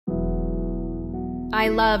I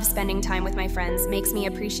love spending time with my friends, makes me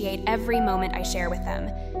appreciate every moment I share with them,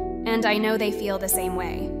 and I know they feel the same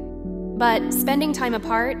way. But spending time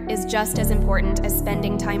apart is just as important as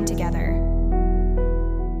spending time together.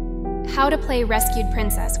 How to Play Rescued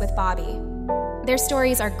Princess with Bobby. Their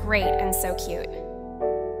stories are great and so cute.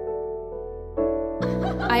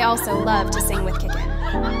 I also love to sing with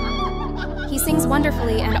Kikin. He sings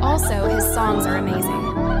wonderfully, and also his songs are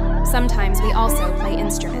amazing. Sometimes we also play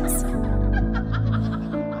instruments.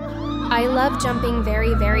 I love jumping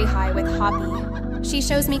very, very high with Hoppy. She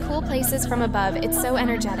shows me cool places from above. It's so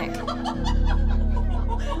energetic.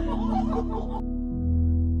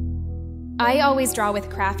 I always draw with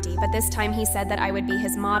Crafty, but this time he said that I would be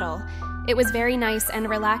his model. It was very nice and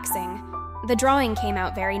relaxing. The drawing came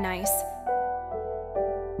out very nice.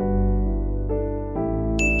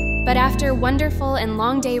 But after wonderful and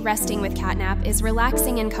long day resting with Catnap is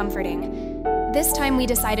relaxing and comforting. This time we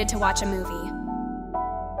decided to watch a movie.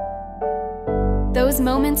 Those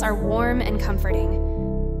moments are warm and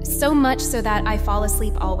comforting. So much so that I fall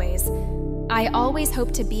asleep always. I always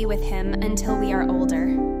hope to be with him until we are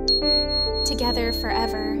older. Together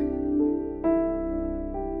forever.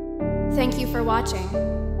 Thank you for watching.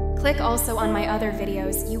 Click also on my other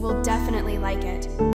videos, you will definitely like it.